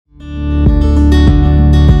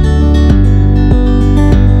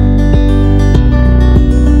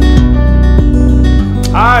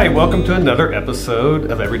to another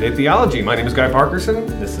episode of Everyday Theology. My name is Guy Parkerson.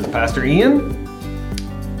 This is Pastor Ian.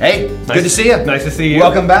 Hey, good to see you. Nice to see you.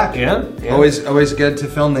 Welcome back. Yeah. Always good to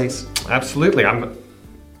film these. Absolutely.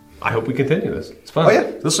 I hope we continue this. It's fun. Oh yeah,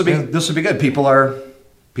 this will be good. People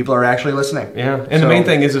are actually listening. Yeah, and the main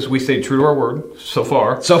thing is we stayed true to our word so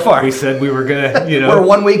far. We said we were gonna, we're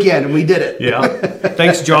 1 weekend and we did it. Yeah.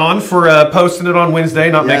 Thanks, John, for posting it on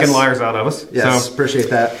Wednesday, not making liars out of us. Yes, appreciate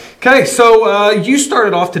that. Okay, so you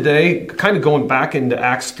started off today kind of going back into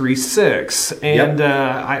Acts 3:6, and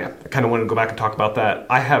I kind of wanted to go back and talk about that.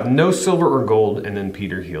 I have no silver or gold, and then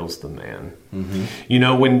Peter heals the man.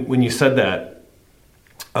 Mm-hmm. When you said that,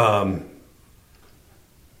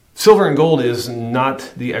 silver and gold is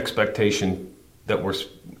not the expectation that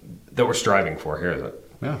we're striving for here, is it?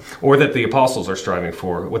 Yeah. Or that the apostles are striving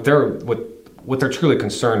for. What they're truly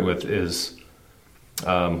concerned with is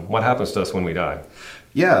what happens to us when we die.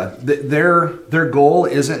 Yeah, their goal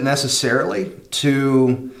isn't necessarily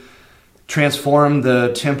to transform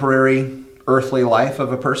the temporary earthly life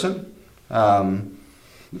of a person.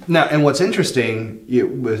 Now, and what's interesting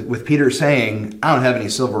with Peter saying, "I don't have any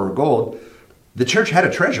silver or gold," the church had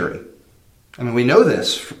a treasury. I mean, we know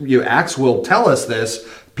this. Acts will tell us this.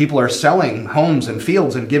 People are selling homes and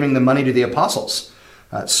fields and giving the money to the apostles.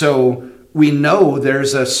 So we know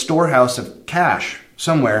there's a storehouse of cash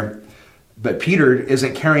somewhere, but Peter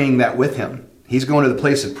isn't carrying that with him. He's going to the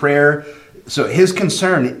place of prayer. So his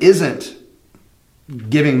concern isn't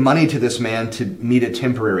giving money to this man to meet a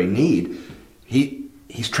temporary need.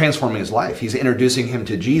 He's transforming his life. He's introducing him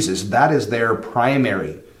to Jesus. That is their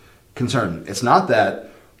primary concern. It's not that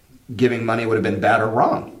giving money would have been bad or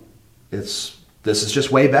wrong. This is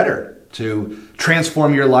just way better. To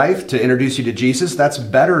transform your life, to introduce you to Jesus, that's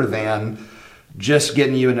better than just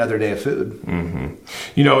getting you another day of food. Mm-hmm.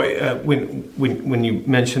 When you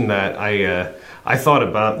mentioned that, I thought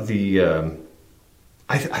about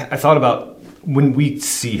I thought about when we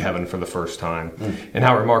see heaven for the first time and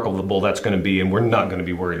how remarkable that's going to be, and we're not going to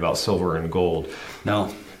be worried about silver and gold.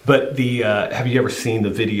 No. But have you ever seen the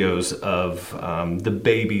videos of the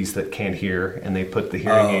babies that can't hear, and they put the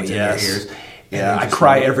hearing aids in their ears? Yeah, I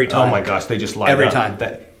cry every time. Oh my gosh, they just light every up. time.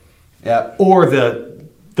 Yeah. Or the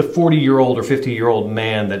 40-year-old or 50-year-old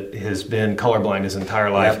man that has been colorblind his entire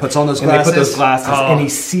life. Yeah, puts on those glasses. And they put those glasses, and he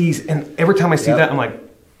sees. And every time I see that, I'm like,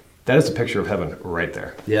 that is a picture of heaven right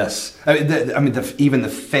there. Yes. Even the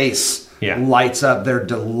face lights up. Their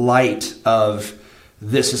delight of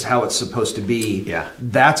this is how it's supposed to be. Yeah.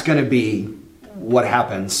 That's going to be what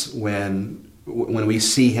happens when we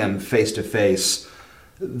see him face to face.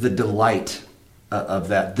 The delight of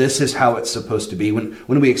that. This is how it's supposed to be.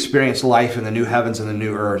 When we experience life in the new heavens and the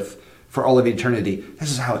new earth for all of eternity,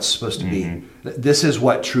 this is how it's supposed to be. This is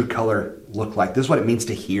what true color looked like. This is what it means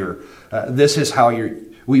to hear. This is how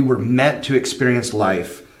we were meant to experience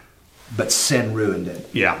life, but sin ruined it.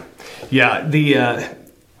 Yeah.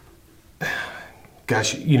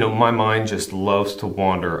 Gosh, my mind just loves to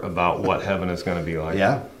wander about what heaven is going to be like.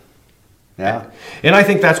 Yeah. And I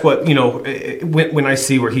think that's what, when I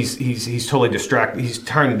see where he's totally distracted, he's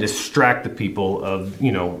trying to distract the people of,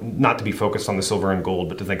 not to be focused on the silver and gold,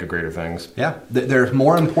 but to think of greater things. Yeah. There's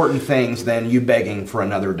more important things than you begging for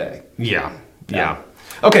another day. Yeah.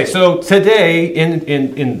 Okay, so today,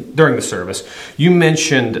 during the service, you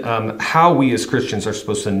mentioned how we as Christians are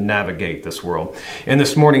supposed to navigate this world. And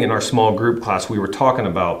this morning in our small group class, we were talking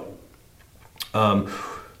about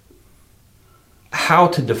how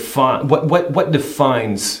to define what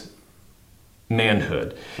defines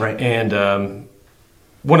manhood. Right. And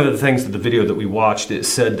one of the things that the video that we watched, it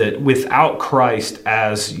said that without Christ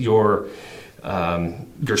as your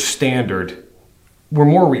standard, we're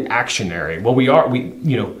more reactionary. Well,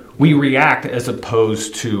 we react as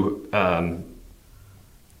opposed to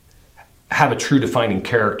have a true defining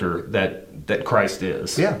character that Christ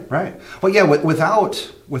is. Yeah, right. Well, yeah,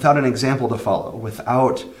 without an example to follow,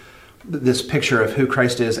 without this picture of who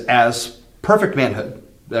Christ is as perfect manhood.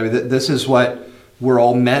 I mean, this is what we're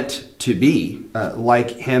all meant to be, like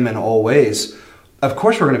him in all ways. Of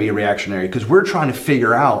course we're going to be reactionary because we're trying to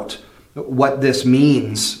figure out what this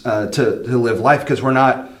means to live life, because we're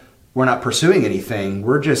not pursuing anything.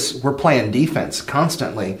 We're playing defense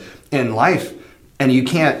constantly in life, and you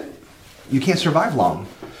can't survive long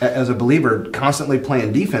as a believer constantly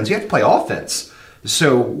playing defense. You have to play offense.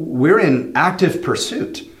 So we're in active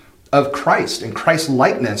pursuit of Christ and Christ's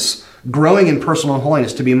likeness, growing in personal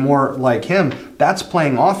holiness to be more like him. That's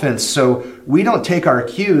playing offense. So we don't take our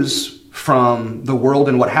cues from the world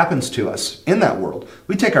and what happens to us in that world.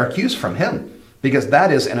 We take our cues from him, because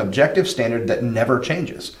that is an objective standard that never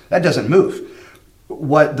changes. That doesn't move.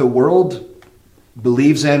 What the world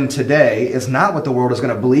believes in today is not what the world is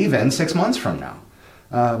going to believe in 6 months from now.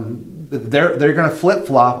 They're going to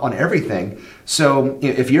flip-flop on everything. So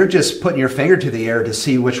if you're just putting your finger to the air to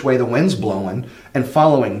see which way the wind's blowing and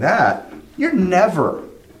following that, you're never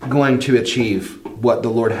going to achieve what the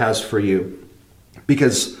Lord has for you.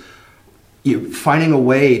 Because finding a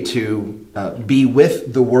way to be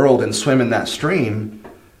with the world and swim in that stream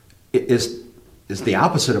is the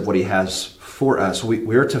opposite of what he has for us.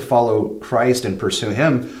 We're to follow Christ and pursue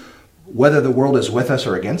him, whether the world is with us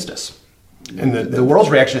or against us. And the world's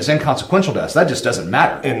reaction is inconsequential to us. That just doesn't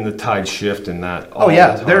matter. And the tide shift in that. Oh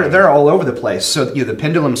yeah, they're all over the place. So the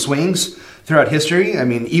pendulum swings throughout history. I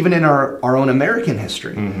mean, even in our own American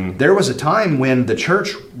history, there was a time when the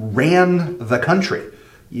church ran the country.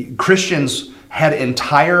 Christians had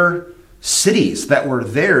entire cities that were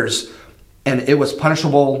theirs, and it was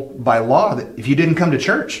punishable by law that if you didn't come to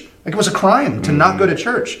church. Like, it was a crime to not go to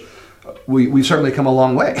church. We've certainly come a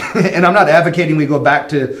long way. And I'm not advocating we go back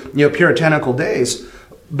to puritanical days.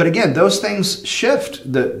 But again, those things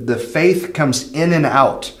shift. The faith comes in and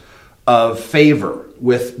out of favor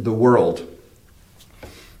with the world.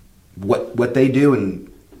 What they do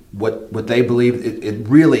and what they believe, it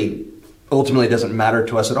really ultimately doesn't matter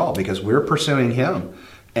to us at all, because we're pursuing him.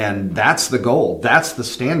 And that's the goal. That's the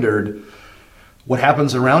standard. What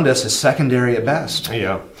happens around us is secondary at best.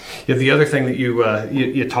 Yeah. The other thing that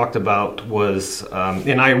you talked about was,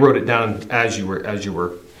 and I wrote it down as you were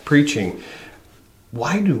preaching.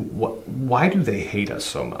 Why do they hate us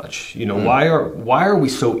so much? Why are we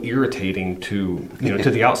so irritating to to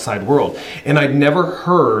the outside world? And I'd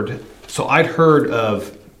heard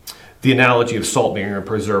of the analogy of salt being a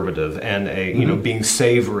preservative and being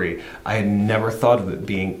savory. I had never thought of it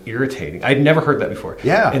being irritating. I'd never heard that before.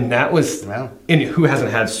 Yeah. And that was, and who hasn't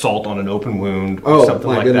had salt on an open wound or something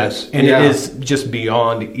like that? And it is just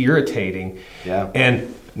beyond irritating. Yeah.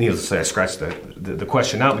 And needless to say, I scratched the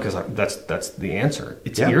question out because that's the answer.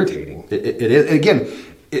 It's irritating. It is.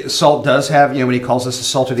 Again, salt does have, when he calls us the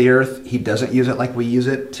salt of the earth, he doesn't use it like we use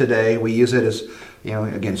it today. We use it as,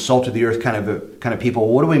 again, salt of the earth kind of people.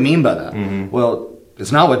 What do we mean by that? Well,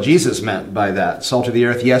 it's not what Jesus meant by that. Salt of the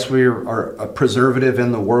earth, yes, we are a preservative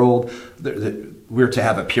in the world. We're to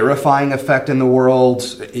have a purifying effect in the world.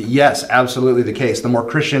 Yes, absolutely the case. The more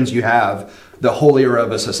Christians you have, the holier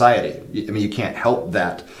of a society. I mean, you can't help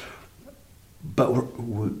that. But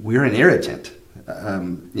we're an irritant.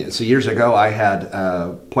 So years ago, I had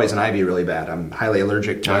poison ivy really bad. I'm highly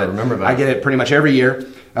allergic to it. I remember that. I get it pretty much every year,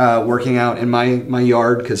 working out in my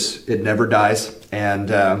yard because it never dies.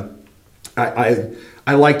 And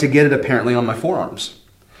I like to get it apparently on my forearms.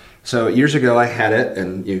 So years ago, I had it,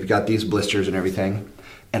 and you've got these blisters and everything.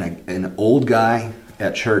 And an old guy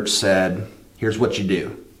at church said, "Here's what you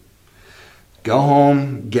do. Go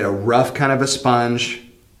home, get a rough kind of a sponge,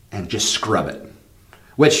 and just scrub it,"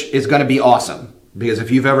 which is going to be awesome. Because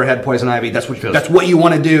if you've ever had poison ivy, that's what you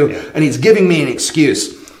want to do. Yeah. And he's giving me an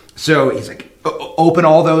excuse. So he's like, open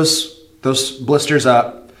all those blisters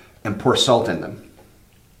up and pour salt in them.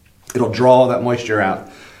 It'll draw all that moisture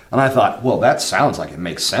out. And I thought, well, that sounds like it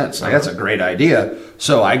makes sense. Like, that's a great idea.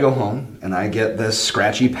 So I go home and I get this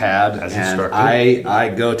scratchy pad and I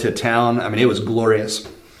go to town. I mean, it was glorious.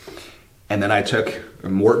 And then I took a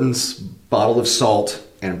Morton's bottle of salt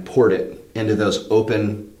and poured it into those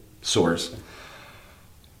open sores.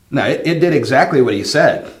 Now, it did exactly what he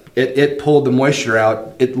said. It pulled the moisture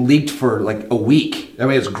out. It leaked for like a week. I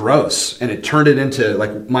mean, it's gross. And it turned it into,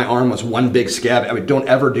 like, my arm was one big scab. I mean, don't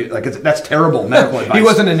ever do, like, that's terrible medical advice. He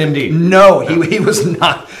wasn't an MD. No, he was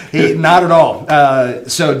not. Not at all.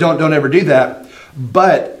 So don't ever do that.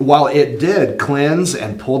 But while it did cleanse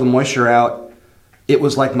and pull the moisture out, it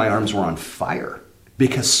was like my arms were on fire,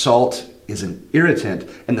 because salt is an irritant.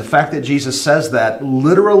 And the fact that Jesus says that,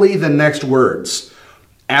 literally the next words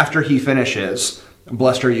after he finishes,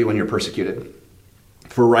 "Blessed are you when you're persecuted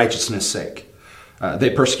for righteousness' sake. They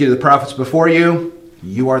persecuted the prophets before you.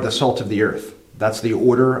 You are the salt of the earth." That's the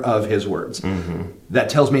order of his words. That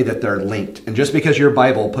tells me that they're linked. And just because your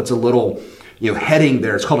Bible puts a little heading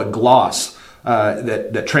there, it's called a gloss,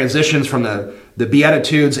 that transitions from the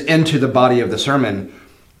Beatitudes into the body of the sermon.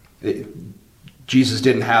 Jesus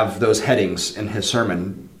didn't have those headings in his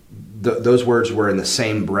sermon. Those words were in the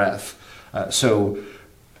same breath. So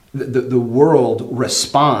the world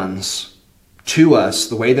responds to us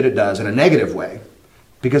the way that it does in a negative way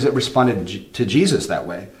because it responded to Jesus that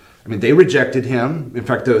way. I mean, they rejected him. In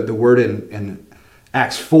fact, the word in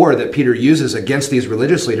Acts 4 that Peter uses against these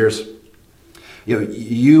religious leaders,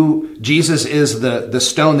 Jesus is the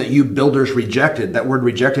stone that you builders rejected. That word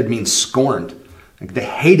rejected means scorned. Like, they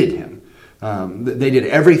hated him. They did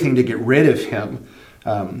everything to get rid of him.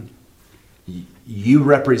 You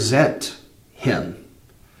represent him,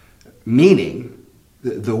 meaning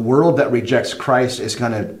the world that rejects Christ is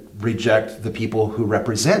going to reject the people who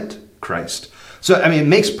represent Christ. So, I mean, it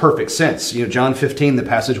makes perfect sense. John 15, the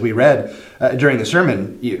passage we read during the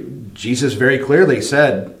sermon, Jesus very clearly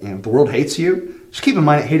said, the world hates you. Just keep in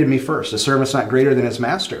mind, it hated me first. A servant's not greater than his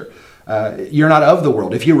master. You're not of the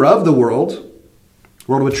world. If you were of the world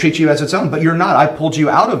would treat you as its own, but you're not. I pulled you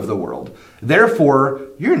out of the world. Therefore,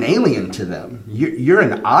 you're an alien to them. You're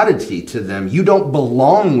an oddity to them. You don't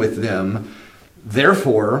belong with them.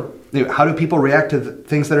 Therefore, how do people react to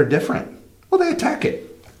things that are different? Well, they attack it.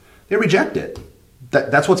 They reject it.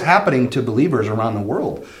 That's what's happening to believers around the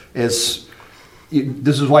world. This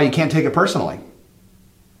is why you can't take it personally.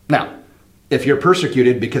 Now, if you're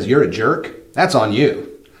persecuted because you're a jerk, that's on you.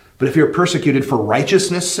 But if you're persecuted for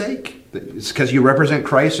righteousness' sake, it's because you represent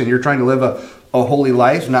Christ and you're trying to live a holy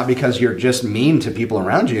life, not because you're just mean to people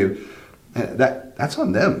around you, that's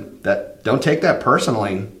on them. Don't take that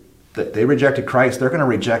personally. That they rejected Christ, they're going to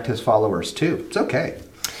reject his followers too. It's okay.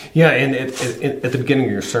 Yeah, and at the beginning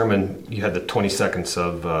of your sermon, you had the 20 seconds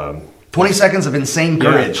of... 20 seconds of insane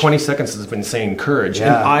courage. Yeah, 20 seconds of insane courage.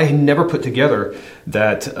 Yeah. And I never put together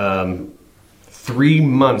that 3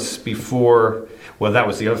 months before... Well, that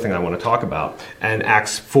was the other thing I want to talk about. And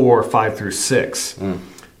Acts 4, 5 through 6.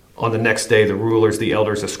 On the next day, the rulers, the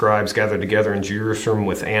elders, the scribes gathered together in Jerusalem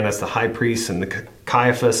with Annas, the high priest, and the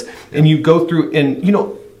Caiaphas. And you go through, and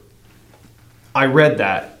I read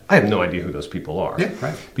that. I have no idea who those people are. Yeah,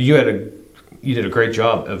 right. But you did a great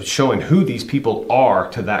job of showing who these people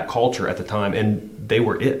are to that culture at the time, and they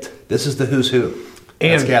were it. This is the who's who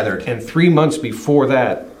that's gathered. And 3 months before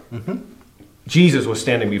that, Jesus was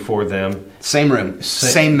standing before them. Same room,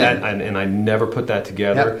 same men. And I never put that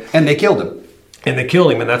together. Yep. And they killed him. And they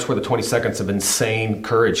killed him, and that's where the 20 seconds of insane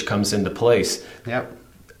courage comes into place. Yep.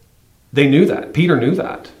 They knew that. Peter knew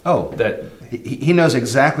that. Oh, that he knows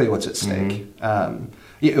exactly what's at stake.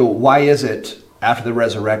 Why is it after the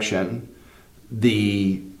resurrection,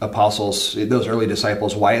 the apostles, those early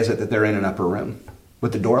disciples, why is it that they're in an upper room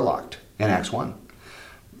with the door locked in Acts 1?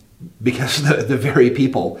 Because the very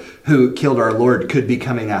people who killed our Lord could be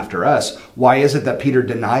coming after us. Why is it that Peter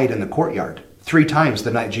denied in the courtyard 3 times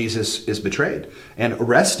the night Jesus is betrayed and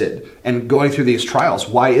arrested and going through these trials?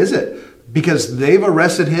 Why is it? Because they've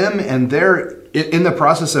arrested him and they're in the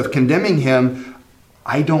process of condemning him.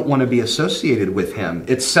 I don't want to be associated with him.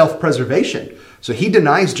 It's self-preservation. So he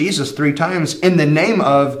denies Jesus 3 times in the name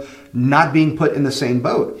of not being put in the same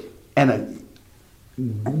boat. And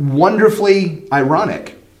wonderfully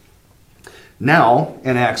ironic. Now,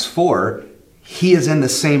 in Acts 4, he is in the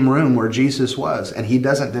same room where Jesus was, and he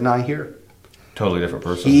doesn't deny here. totally different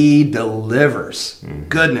person. He delivers.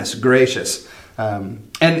 Goodness gracious.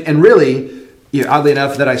 And really, oddly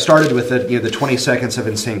enough, that I started with it, the 20 seconds of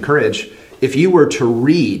insane courage. If you were to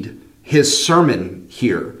read his sermon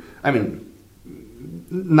here, I mean,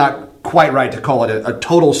 not quite right to call it a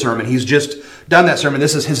total sermon. He's just done that sermon.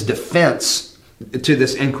 This is his defense to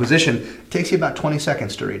this inquisition. It takes you about 20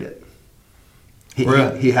 seconds to read it.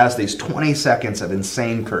 He has these 20 seconds of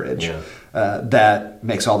insane courage that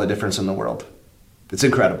makes all the difference in the world. It's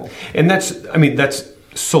incredible. And that's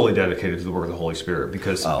solely dedicated to the work of the Holy Spirit,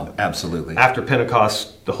 because absolutely. After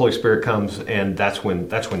Pentecost, the Holy Spirit comes, and that's when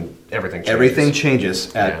everything changes. Everything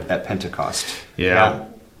changes at Pentecost. Yeah.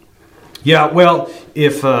 Well,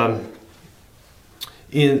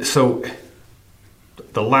 so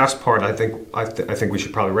the last part I think we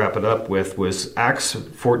should probably wrap it up with was Acts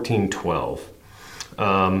 14:12.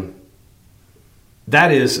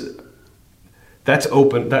 That's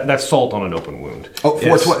open. That's salt on an open wound. Oh,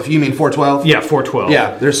 4:12. You mean 4:12? Yeah, 4:12.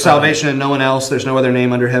 Yeah. There's salvation in no one else. There's no other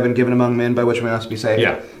name under heaven given among men by which we must be saved.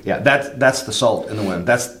 Yeah. That's the salt in the wound.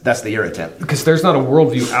 That's the irritant. Because there's not a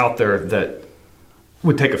worldview out there that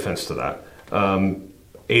would take offense to that.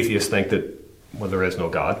 Atheists think that there is no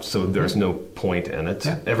God, so there's no point in it.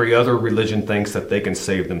 Yeah. Every other religion thinks that they can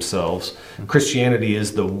save themselves. Christianity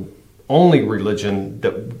is the only religion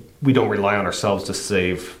that we don't rely on ourselves to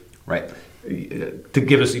save. Right. To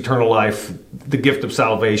give us eternal life, the gift of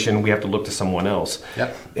salvation, we have to look to someone else.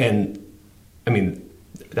 Yep. And,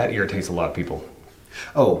 that irritates a lot of people.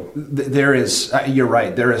 Oh, there is, you're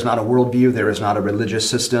right, there is not a worldview, there is not a religious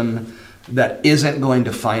system that isn't going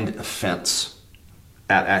to find offense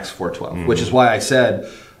at Acts 4:12, which is why I said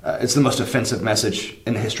it's the most offensive message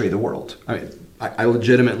in the history of the world. I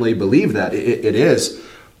legitimately believe that. It is.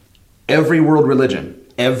 Every world religion,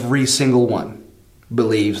 every single one,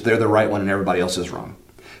 believes they're the right one and everybody else is wrong.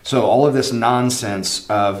 So all of this nonsense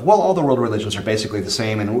of, well, all the world religions are basically the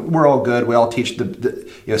same, and we're all good. We all teach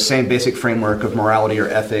the same basic framework of morality or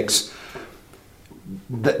ethics.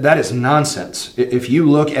 That is nonsense. If you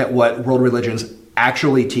look at what world religions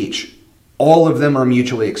actually teach, all of them are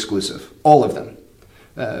mutually exclusive. All of them.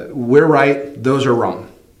 We're right, those are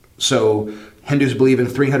wrong. So Hindus believe in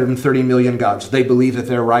 330 million gods. They believe that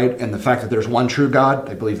they're right, and the fact that there's one true God,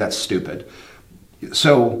 they believe that's stupid.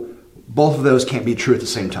 So both of those can't be true at the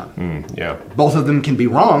same time. Yeah. Both of them can be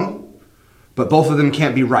wrong, but both of them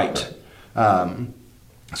can't be right.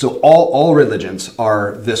 So all religions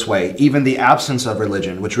are this way. Even the absence of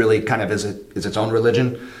religion, which really kind of is its own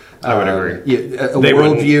religion. I would agree. A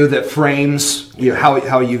worldview that frames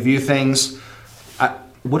how you view things.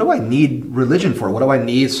 What do I need religion for? What do I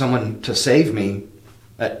need someone to save me?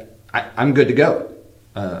 I'm good to go.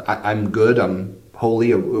 I'm good. I'm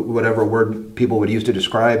holy, whatever word people would use to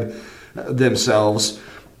describe themselves.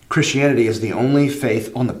 Christianity is the only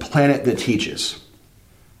faith on the planet that teaches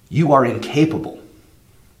you are incapable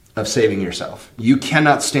of saving yourself. You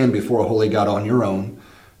cannot stand before a holy God on your own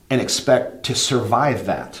and expect to survive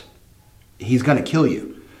that. He's going to kill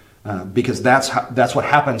you because that's what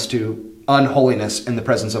happens to unholiness in the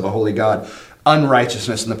presence of a holy God,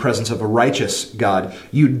 unrighteousness in the presence of a righteous God.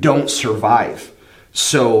 You don't survive.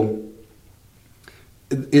 So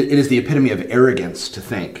it is the epitome of arrogance to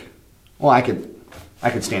think, well, I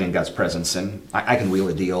could stand in God's presence and I can wheel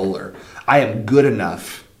a deal, or I am good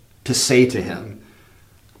enough to say to him,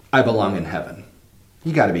 I belong in heaven.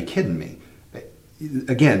 You got to be kidding me.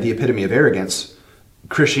 Again, the epitome of arrogance.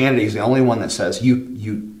 Christianity is the only one that says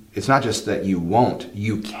it's not just that you won't,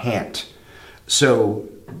 you can't. So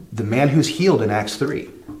the man who's healed in Acts 3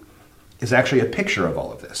 is actually a picture of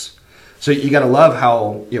all of this. So you got to love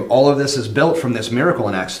how all of this is built from this miracle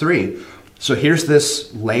in Acts 3. So here's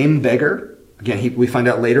this lame beggar. Again, we find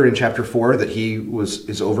out later in chapter 4 that he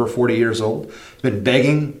is over 40 years old. He's been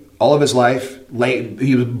begging all of his life.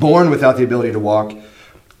 He was born without the ability to walk.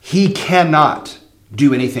 He cannot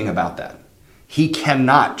do anything about that. He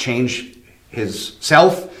cannot change his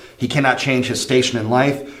self. He cannot change his station in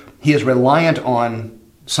life. He is reliant on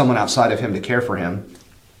someone outside of him to care for him.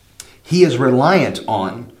 He is reliant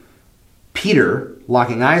on Peter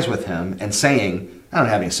locking eyes with him and saying, I don't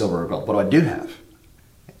have any silver or gold. What do I do have?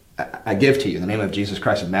 I give to you in the name of Jesus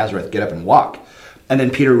Christ of Nazareth. Get up and walk. And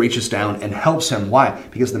then Peter reaches down and helps him. Why?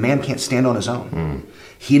 Because the man can't stand on his own.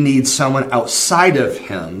 He needs someone outside of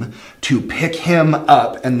him to pick him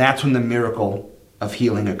up, and that's when the miracle of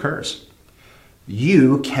healing occurs.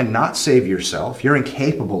 You cannot save yourself. You're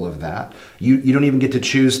incapable of that. You don't even get to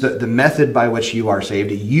choose the method by which you are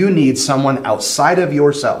saved. You need someone outside of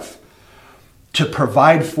yourself to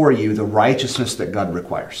provide for you the righteousness that God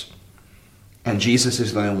requires. And Jesus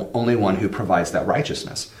is the only one who provides that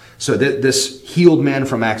righteousness. So this healed man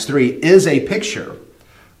from Acts 3 is a picture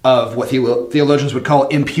of what theologians would call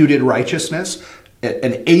imputed righteousness,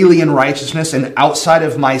 an alien righteousness, and outside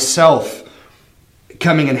of myself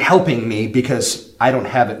coming and helping me because I don't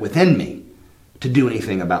have it within me to do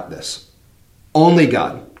anything about this. Only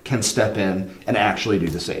God can step in and actually do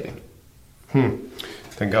the saving.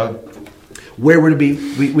 Thank God. Where would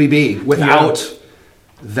we be without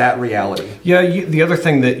that reality? Yeah, the other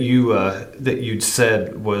thing that you'd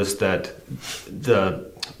said was that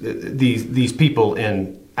these people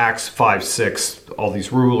in Acts 5-6, all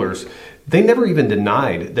these rulers, they never even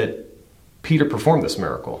denied that Peter performed this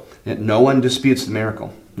miracle. No one disputes the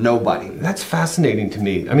miracle. Nobody. That's fascinating to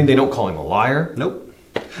me. I mean, they don't call him a liar. Nope.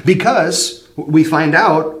 Because we find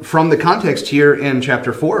out from the context here in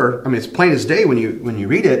chapter 4, I mean, it's plain as day when you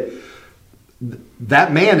read it,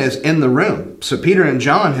 that man is in the room. So Peter and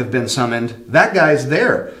John have been summoned. That guy's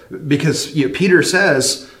there because Peter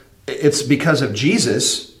says it's because of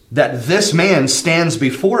Jesus that this man stands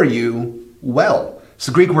before you well. It's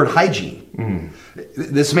the Greek word hygiene.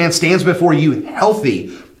 This man stands before you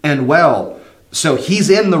healthy and well. So he's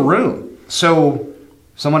in the room. So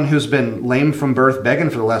someone who's been lame from birth, begging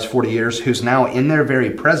for the last 40 years, who's now in their very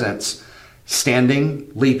presence,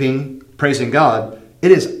 standing, leaping, praising God,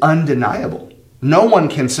 it is undeniable. No one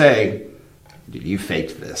can say, you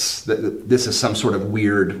faked this. This is some sort of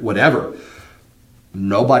weird whatever.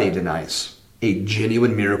 Nobody denies a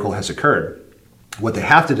genuine miracle has occurred. What they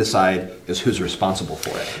have to decide is who's responsible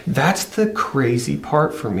for it. That's the crazy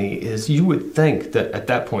part for me, is you would think that at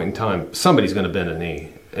that point in time, somebody's going to bend a knee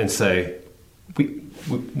and say,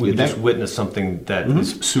 we just witnessed something that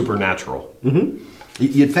is supernatural.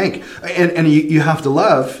 You'd think. And you have to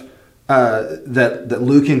love that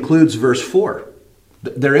Luke includes verse 4.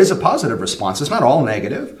 there is a positive response. It's not all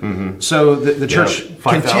negative. So the church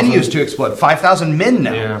 5,000. continues to explode. 5,000 men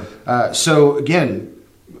now. Yeah. So again,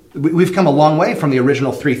 we've come a long way from the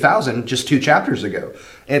original 3,000 just 2 chapters ago.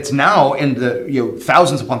 It's now in the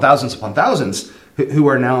thousands upon thousands upon thousands who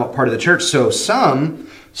are now part of the church. So some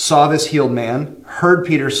saw this healed man, heard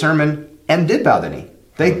Peter's sermon, and did bow the knee.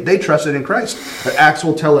 They trusted in Christ. But Acts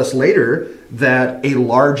will tell us later that a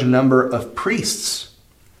large number of priests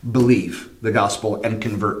believe the gospel and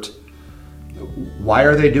convert. Why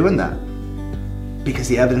are they doing that? Because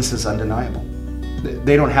the evidence is undeniable.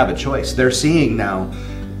 They don't have a choice. They're seeing now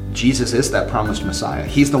Jesus is that promised Messiah.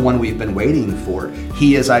 He's the one we've been waiting for.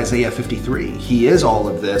 He is Isaiah 53. He is all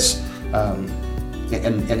of this.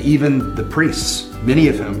 And even the priests, many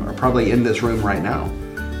of whom are probably in this room right now,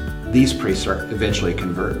 these priests are eventually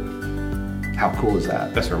convert. How cool is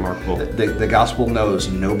that? That's remarkable. The gospel knows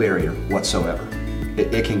no barrier whatsoever.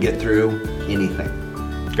 It can get through anything.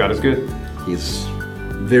 God is good. He's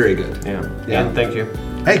very good. Yeah. Yeah. And thank you.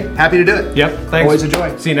 Hey, happy to do it. Yep. Thanks. Always a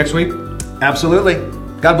joy. See you next week. Absolutely.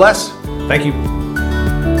 God bless. Thank you.